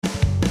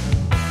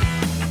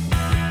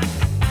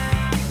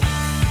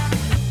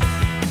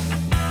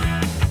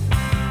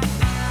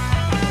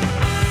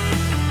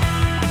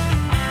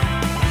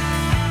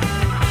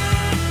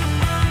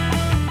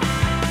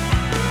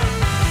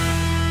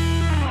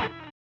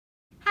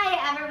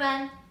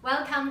everyone,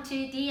 welcome to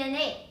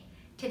DNA.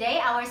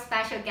 Today our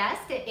special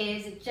guest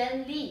is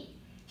Jen Li.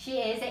 She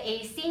is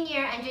a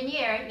senior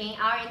engineer in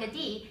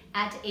R&D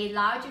at a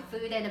large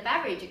food and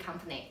beverage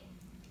company.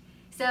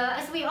 So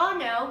as we all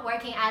know,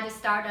 working at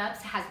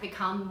startups has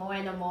become more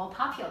and more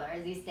popular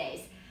these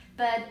days.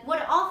 But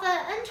what often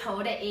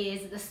untold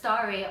is the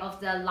story of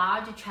the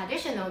large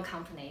traditional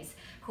companies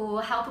who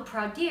help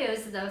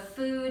produce the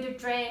food,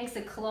 drinks,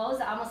 clothes,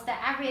 almost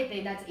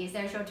everything that's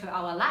essential to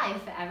our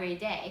life every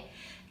day.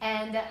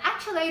 And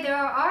actually, there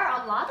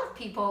are a lot of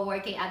people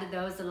working at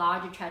those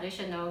large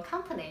traditional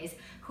companies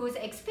whose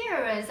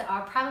experience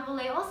are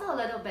probably also a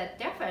little bit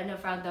different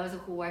from those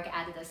who work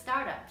at the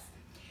startups.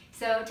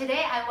 So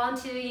today I want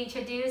to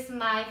introduce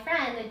my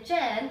friend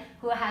Jen,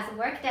 who has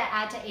worked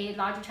at a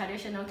large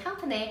traditional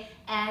company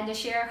and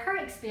share her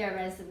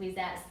experience with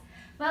us.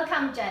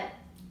 Welcome, Jen.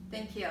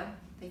 Thank you.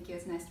 Thank you.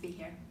 It's nice to be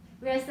here.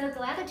 We are so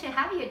glad to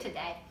have you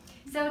today.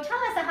 So tell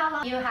us how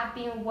long you have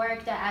been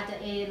worked at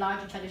a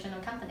large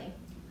traditional company.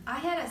 I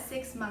had a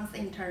 6-month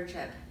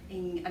internship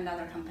in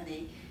another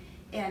company,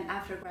 and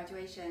after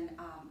graduation,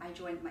 I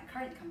joined my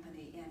current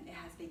company, and it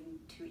has been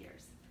 2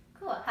 years.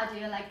 Cool. How do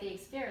you like the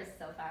experience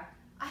so far?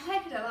 I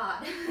like it a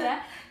lot.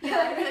 Yeah? Yeah,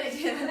 I really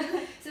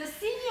do. So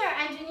senior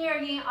engineer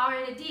in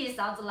R&D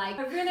sounds like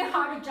a really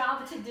hard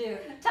job to do.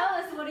 Tell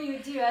us, what do you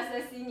do as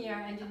a senior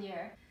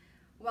engineer?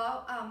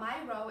 Well, my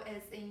role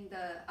is in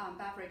the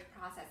beverage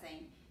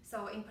processing.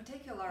 So in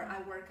particular,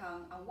 I work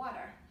on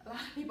water. A lot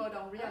of people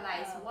don't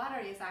realize water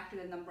is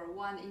actually the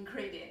 #1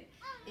 ingredient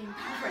in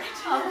beverage.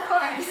 Of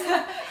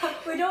course.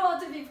 We don't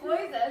want to be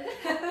poisoned.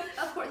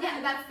 Of course,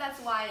 yeah, that's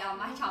why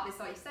my job is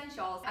so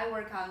essential. I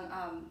work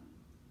on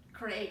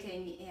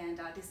creating and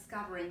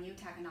discovering new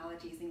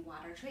technologies in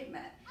water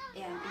treatment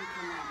and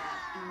implement that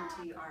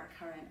into our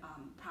current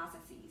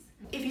processes.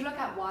 If you look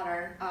at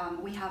water,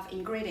 we have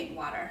ingredient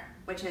water,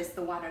 which is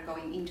the water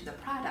going into the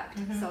product.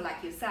 Mm-hmm. So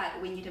like you said,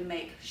 we need to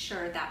make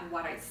sure that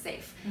water is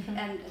safe. Mm-hmm.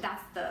 And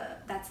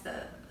that's the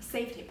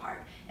safety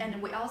part.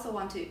 And we also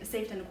want to,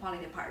 safety and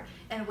quality part.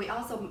 And we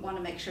also want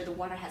to make sure the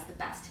water has the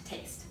best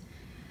taste.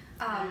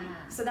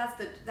 So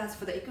that's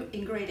for the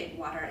ingredient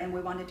water, and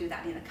we want to do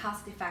that in a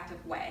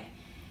cost-effective way.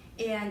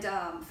 And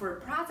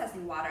for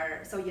processing water,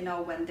 so you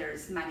know when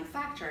there's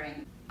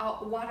manufacturing,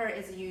 water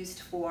is used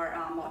for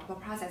multiple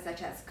processes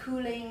such as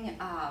cooling,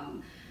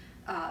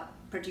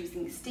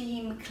 producing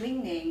steam,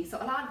 cleaning. So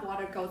a lot of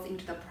water goes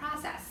into the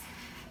process.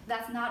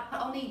 That's not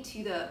only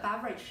to the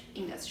beverage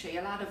industry,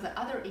 a lot of the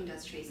other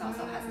industries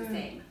also has the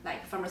same,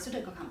 like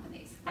pharmaceutical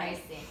companies, right?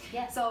 I see.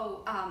 Yeah.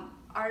 So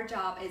our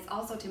job is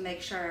also to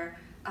make sure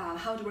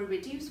how do we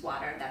reduce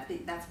water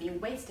that's being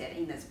wasted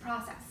in this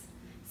process.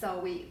 So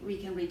we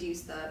can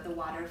reduce the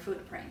water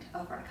footprint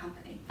of our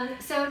company.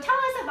 So tell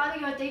us about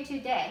your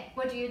day-to-day.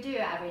 What do you do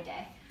every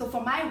day? So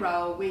for my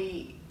role,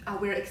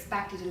 we're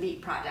expected to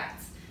lead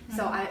projects. Mm-hmm.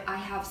 So I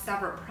have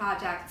several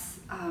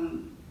projects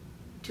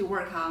to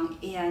work on,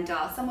 and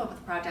some of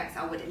the projects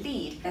I would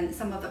lead, and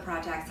some of the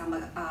projects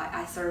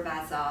I serve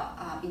as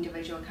an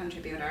individual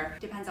contributor.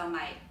 Depends on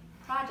my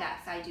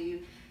projects. I do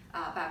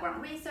background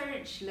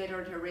research,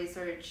 literature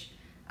research.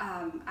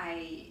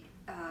 I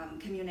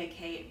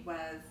communicate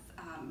with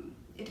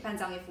it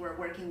depends on if we're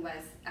working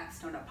with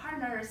external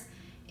partners,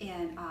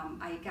 and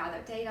I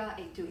gather data,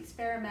 I do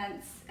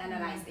experiments,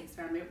 analyze the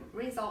experiment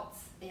results,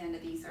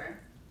 and these are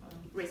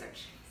research.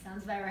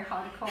 Sounds very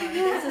hardcore.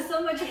 There's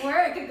so much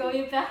work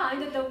going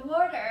behind the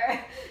water.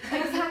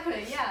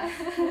 Exactly, yes.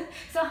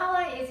 So how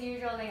long is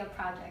usually a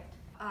project?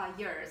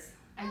 Years.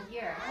 A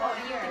year? Well,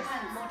 years.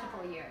 Depends.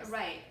 Multiple years.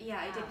 Right,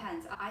 yeah, it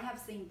depends. I have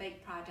seen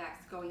big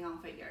projects going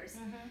on for years.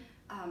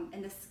 Mm-hmm.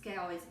 And the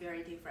scale is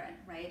very different,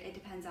 right? It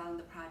depends on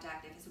the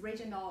project, if it's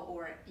regional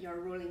or you're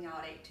rolling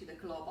out it to the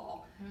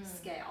global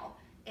scale.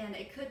 And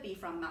it could be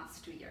from months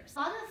to years.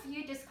 A lot of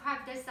you describe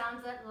this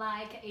sounds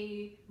like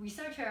a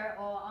researcher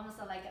or almost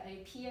like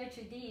a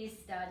PhD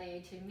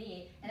study to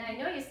me. And I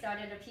know you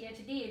started a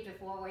PhD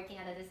before working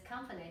at this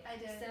company. I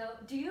did. So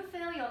do you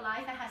feel your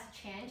life has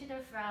changed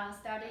from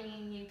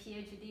studying in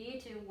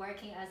PhD to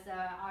working as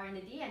an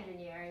R&D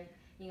engineer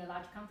in a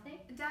large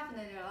company?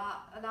 Definitely,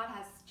 a lot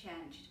has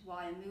changed while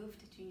I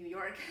moved to New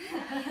York.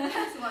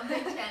 That's one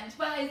big change.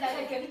 Well, is that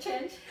a good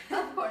change?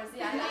 Of course,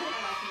 yeah, I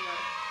like New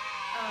York.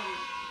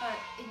 But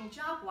in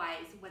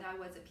job-wise, when I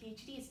was a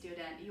PhD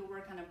student, you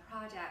work on a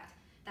project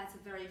that's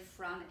very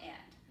front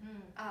end.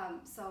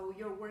 So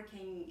you're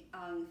working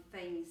on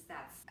things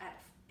that's at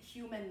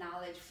human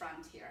knowledge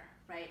frontier,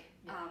 right?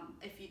 Yeah.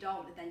 If you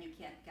don't, then you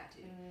can't get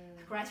to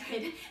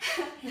graduate.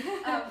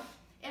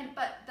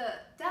 But the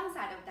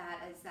downside of that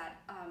is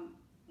that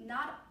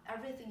not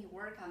everything you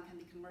work on can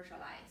be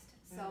commercialized.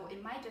 So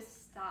it might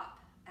just stop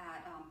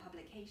at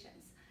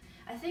publications.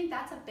 I think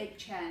that's a big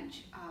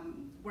change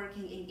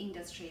working in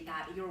industry,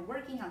 that you're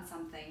working on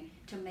something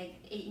to make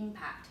an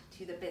impact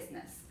to the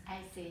business. I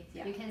see.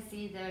 Yeah. You can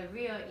see the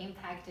real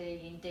impact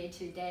in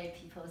day-to-day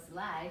people's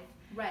life.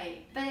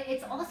 Right. But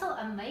it's also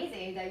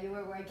amazing that you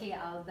were working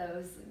on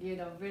those,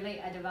 really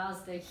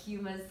advanced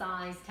human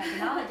science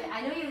technology.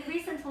 I know you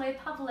recently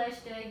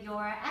published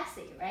your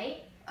essay,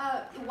 right?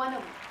 One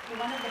of the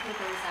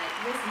papers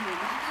I recently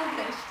got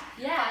published.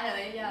 Yeah.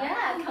 Finally, yeah.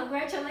 Yeah,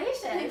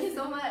 congratulations. Thank you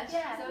so much.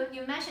 Yeah. So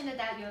you mentioned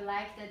that you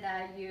liked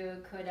that you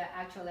could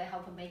actually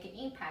help make an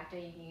impact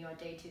in your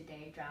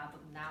day-to-day job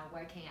now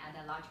working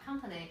at a large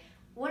company.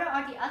 What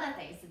are the other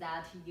things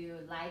that you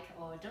like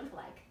or don't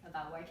like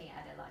about working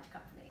at a large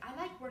company? I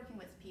like working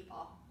with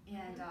people.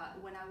 And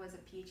when I was a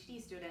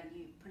PhD student,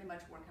 you pretty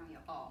much work on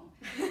your own.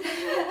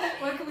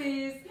 Work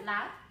with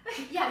lab?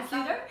 Yeah,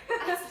 computer?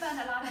 I spend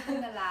a lot of time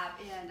in the lab,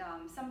 and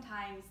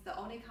sometimes the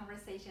only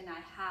conversation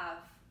I have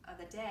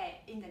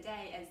in the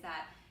day is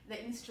that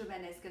the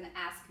instrument is going to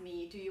ask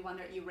me, do you want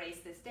to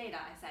erase this data?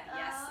 I said,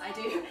 yes, I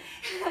do.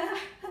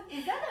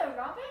 Is that a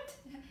robot?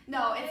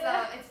 No,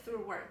 it's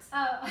through words.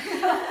 Oh,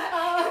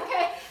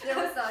 okay. There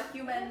was a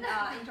human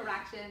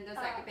interaction. There's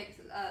like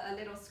a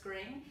little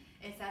screen.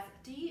 It says,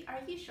 are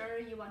you sure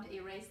you want to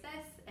erase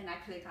this? And I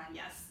click on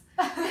yes.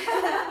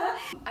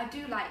 I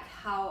do like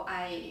how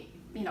I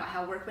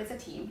work with a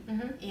team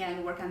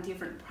and work on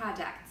different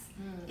projects,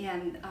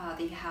 and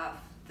they have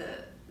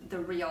the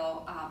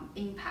real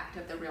impact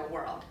of the real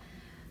world.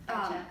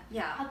 Gotcha.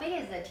 Yeah. How big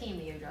is the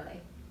team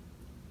usually?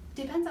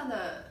 Depends on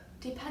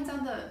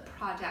the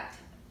project.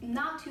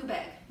 Not too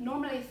big.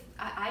 Normally,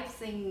 I've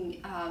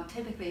seen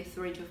typically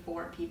 3 to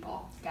 4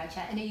 people.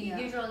 Gotcha. And you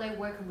usually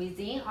work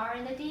within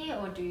R&D,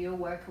 or do you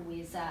work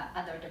with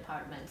other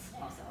departments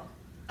also?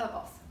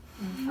 Both.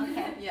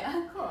 Okay.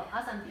 Yeah. Cool.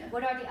 Awesome. Yeah.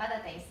 What are the other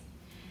things?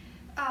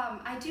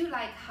 I do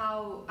like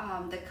how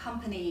the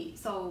company,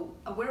 so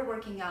we're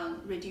working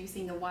on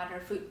reducing the water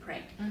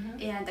footprint,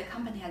 and the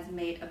company has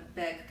made a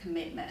big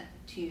commitment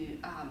to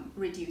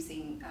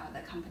reducing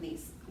the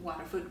company's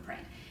water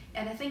footprint.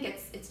 And I think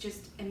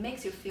it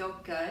makes you feel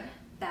good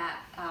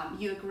that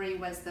you agree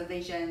with the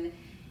vision,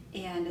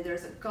 and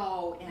there's a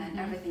goal, and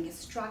everything is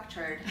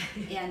structured,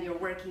 and you're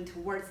working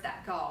towards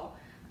that goal.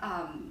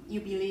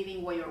 You believe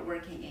in what you're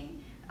working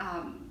in.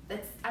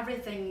 It's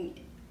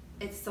everything.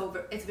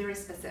 It's very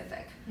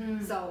specific.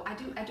 So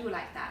I do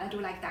like that. I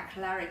do like that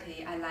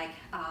clarity. I like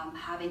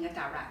having a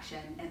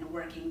direction and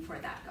working for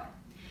that goal.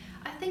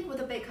 I think what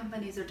the big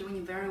companies are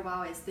doing very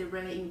well is they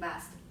really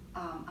invest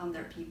on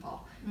their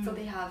people. So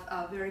they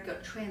have very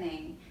good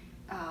training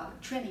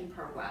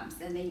programs,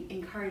 and they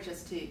encourage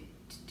us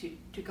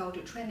to go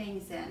to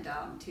trainings and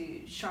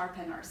to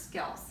sharpen our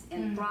skills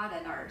and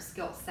broaden our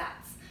skill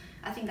sets.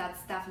 I think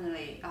that's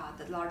definitely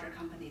the larger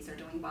companies are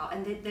doing well,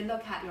 and they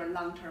look at your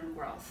long-term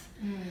growth.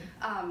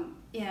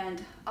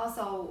 And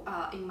also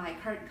in my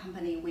current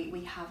company,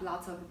 we have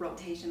lots of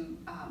rotation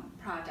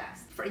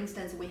projects. For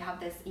instance, we have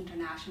this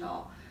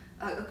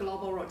a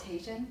global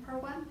rotation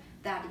program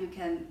that you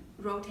can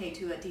rotate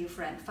to a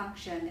different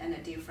function and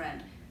a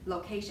different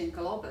location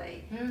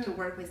globally to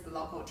work with the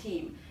local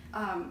team.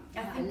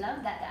 I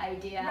love that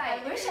idea. Right.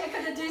 I wish I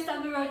could do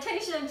some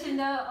rotation to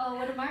know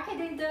what the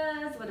marketing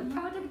does, what the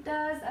product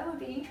does. That would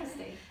be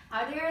interesting.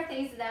 Are there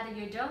things that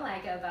you don't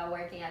like about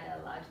working at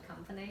a large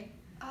company?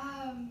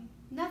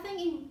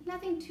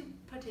 Nothing too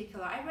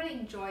particular. I really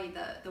enjoy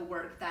the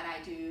work that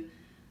I do.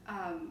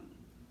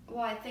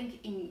 Well, I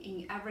think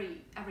in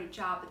every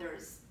job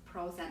there's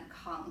pros and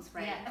cons,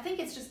 right? Yeah. I think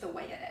it's just the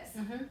way it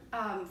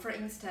is. For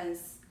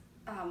instance,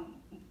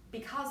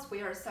 because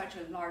we are such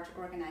a large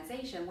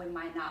organization, we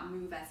might not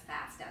move as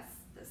fast as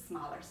the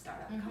smaller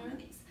startup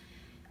companies.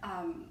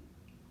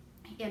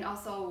 And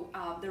also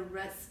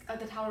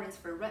the tolerance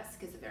for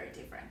risk is very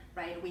different,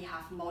 right? We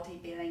have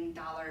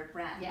multi-billion-dollar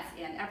brands,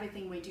 and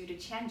everything we do to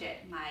change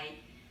it might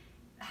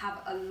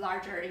have a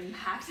larger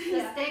impact.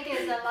 The stake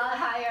is a lot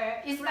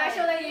higher,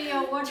 especially in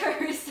your water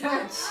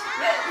research.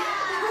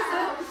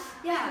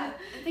 Yeah,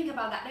 think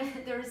about that.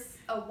 There's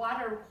a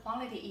water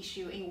quality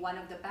issue in one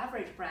of the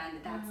beverage brands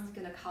that's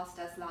going to cost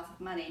us lots of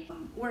money.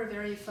 We're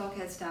very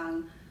focused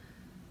on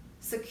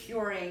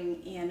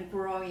securing and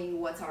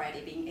growing what's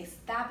already being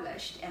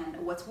established and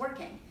what's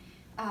working.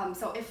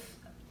 So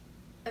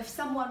if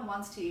someone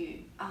wants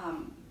to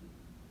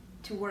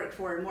work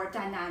for more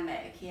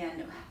dynamic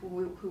and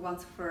who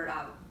wants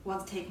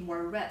to take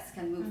more risk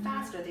and move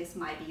faster, this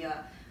might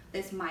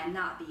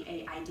not be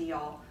an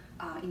ideal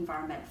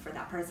environment for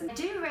that person. I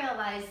do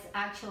realize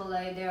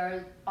actually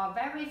there are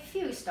very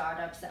few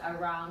startups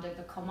around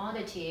the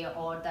commodity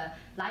or the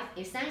life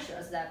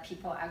essentials that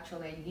people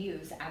actually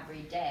use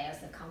every day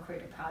as a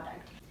concrete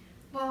product.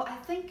 Well, I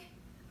think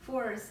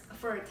for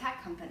a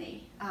tech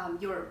company,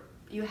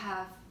 you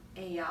have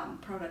a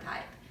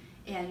prototype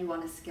and you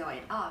want to scale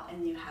it up,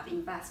 and you have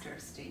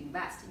investors to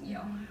invest in you,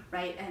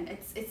 right? And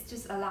it's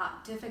just a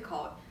lot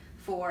difficult.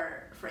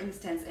 For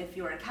instance, if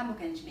you're a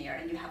chemical engineer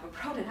and you have a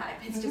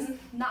prototype, it's just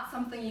not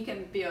something you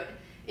can build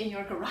in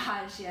your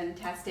garage and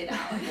test it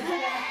out. And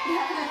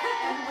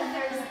when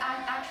there's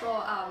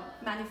actual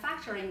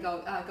manufacturing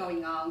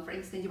going on, for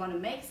instance, you want to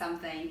make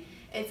something,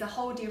 it's a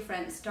whole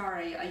different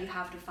story. You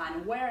have to find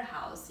a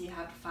warehouse, you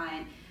have to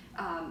find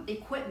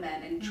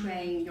equipment and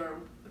train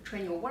your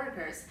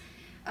workers.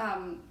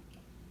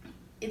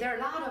 There are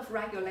a lot of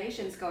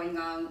regulations going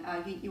on.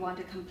 You want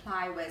to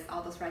comply with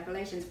all those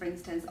regulations. For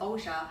instance,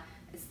 OSHA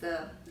is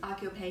the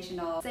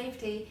Occupational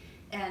Safety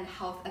and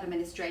Health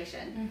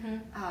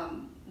Administration.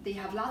 They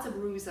have lots of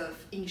rules of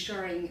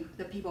ensuring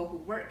the people who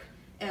work,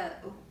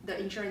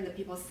 ensuring the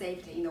people's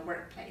safety in the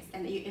workplace.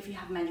 And if you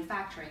have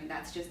manufacturing,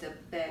 that's just a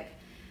big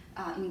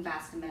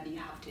investment you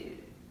have to.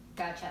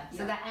 Gotcha.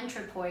 So the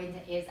entry point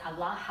is a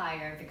lot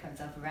higher because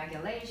of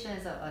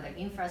regulations or the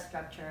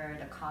infrastructure,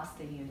 the cost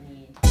that you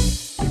need.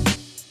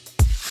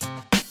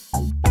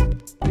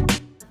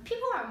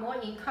 People are more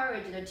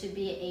encouraged to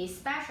be a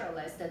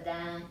specialist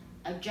than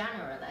a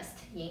generalist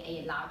in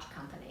a large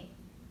company.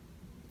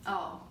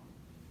 Oh.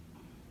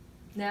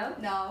 No?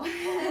 No.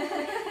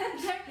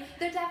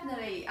 there are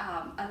definitely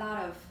a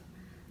lot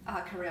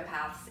of career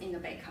paths in the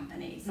big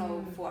company.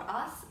 So for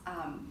us,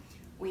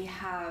 we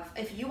have,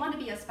 if you want to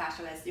be a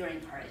specialist, you're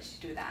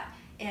encouraged to do that.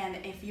 And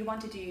if you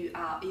want to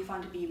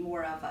be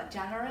more of a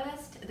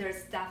generalist,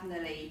 there's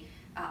definitely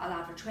a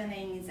lot of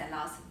trainings and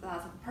lots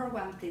of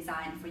programs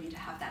designed for you to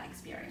have that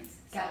experience.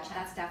 Gotcha. So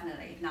that's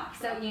definitely not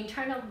true. So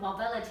internal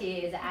mobility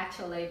is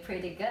actually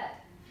pretty good.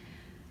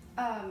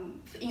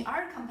 In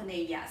our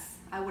company, yes.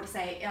 I would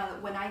say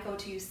when I go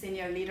to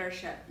senior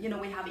leadership, we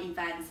have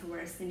events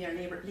where senior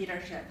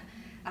leadership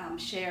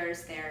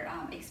shares their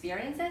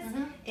experiences,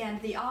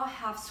 and they all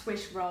have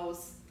switched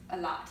roles a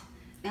lot.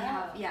 They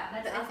have,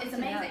 it's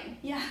amazing.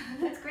 Yeah,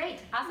 that's great,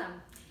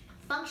 awesome.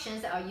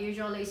 Functions are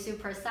usually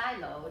super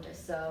siloed,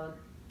 so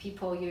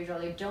people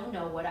usually don't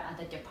know what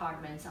other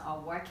departments are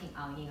working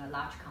on in a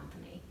large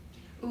company.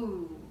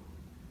 Ooh,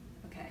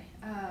 okay.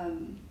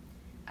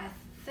 I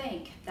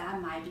think that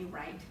might be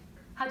right.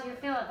 How do you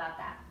feel about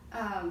that?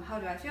 How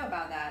do I feel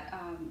about that?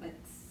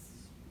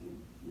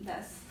 It's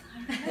less.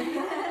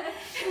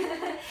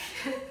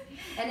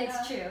 And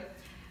it's true.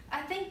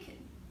 I think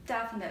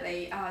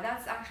definitely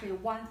that's actually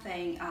one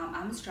thing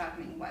I'm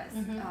struggling with.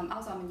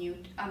 Also,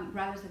 I'm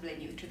relatively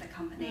new to the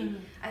company.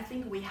 I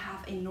think we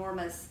have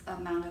enormous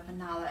amount of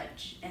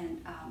knowledge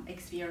and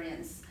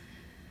experience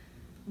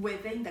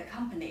within the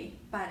company,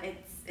 but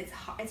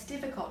it's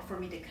difficult for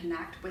me to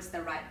connect with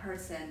the right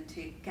person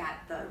to get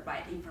the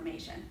right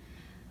information.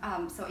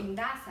 So in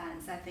that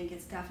sense, I think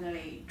it's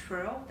definitely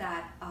true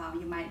that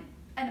you might,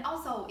 and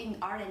also in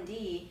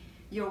R&D,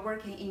 you're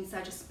working in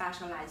such a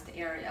specialized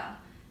area.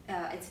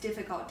 It's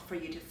difficult for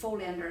you to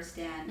fully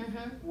understand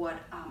what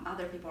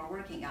other people are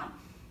working on.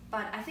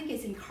 But I think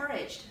it's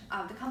encouraged.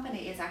 The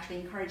company is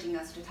actually encouraging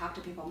us to talk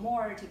to people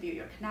more, to build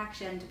your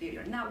connection, to build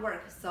your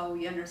network, so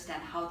you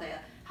understand how the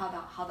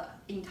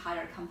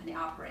entire company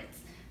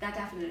operates. That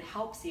definitely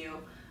helps you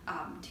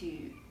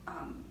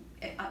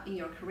in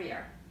your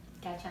career.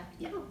 Gotcha.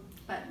 Yeah,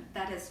 but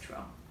that is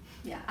true.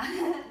 Yeah.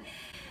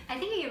 I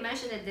think you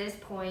mentioned at this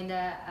point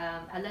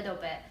a little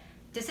bit.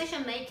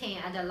 Decision making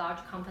at a large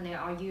company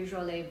are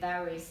usually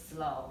very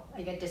slow.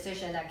 Like a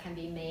decision that can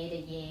be made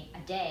in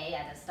a day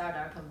at a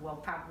startup will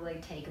probably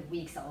take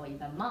weeks or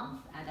even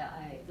months at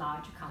a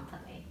large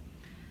company.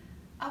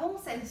 I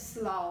won't say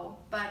slow,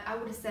 but I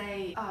would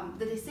say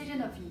the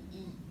decision of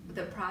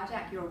the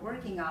project you're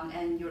working on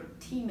and your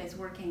team is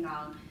working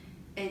on,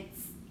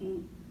 it's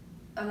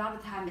a lot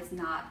of time it's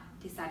not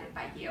decided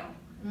by you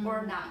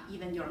or not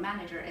even your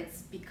manager.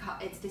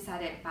 It's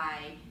decided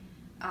by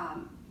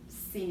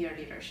senior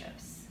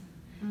leaderships.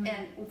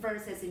 And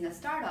versus in a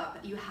startup,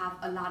 you have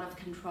a lot of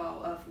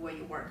control of what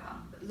you work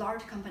on.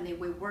 Large company,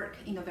 we work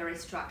in a very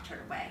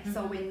structured way.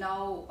 So we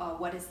know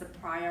what is the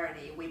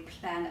priority. We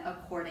plan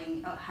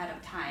ahead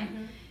of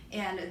time.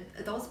 And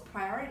those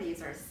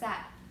priorities are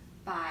set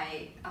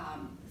by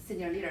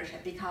senior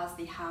leadership because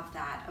they have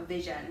that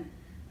vision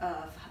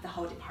of the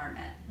whole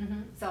department.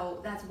 So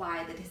that's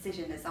why the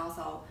decision is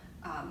also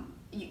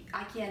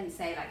I can't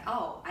say like,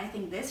 oh, I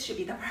think this should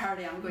be the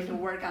priority. I'm going to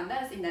work on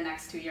this in the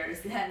next 2 years.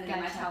 Then they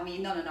might tell me,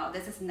 no,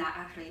 this is not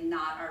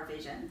our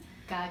vision.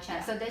 Gotcha.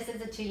 Yeah. So this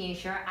is to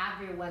ensure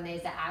everyone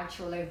is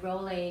actually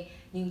rolling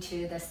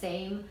into the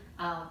same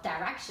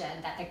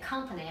direction that the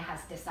company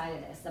has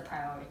decided is the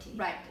priority.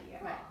 Right.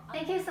 Right.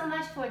 Thank you so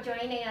much for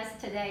joining us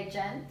today,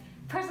 Jen.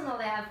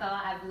 Personally, I feel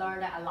I've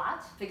learned a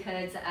lot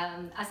because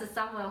as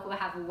someone who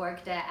have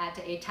worked at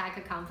a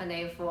tech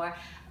company for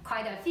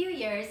quite a few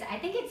years, I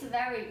think it's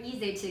very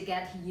easy to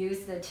get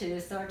used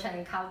to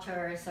certain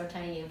culture,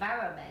 certain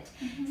environment.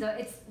 So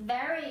it's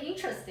very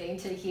interesting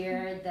to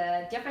hear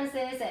the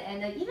differences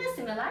and even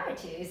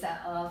similarities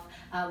of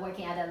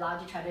working at a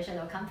large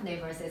traditional company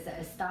versus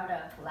a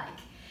startup like.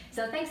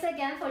 So thanks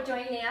again for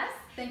joining us.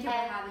 Thank you for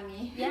having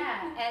me.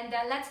 Yeah, and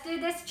let's do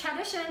this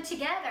tradition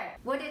together.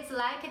 What it's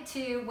like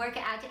to work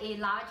at a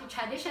large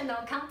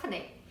traditional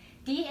company.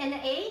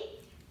 DNA,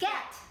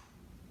 get.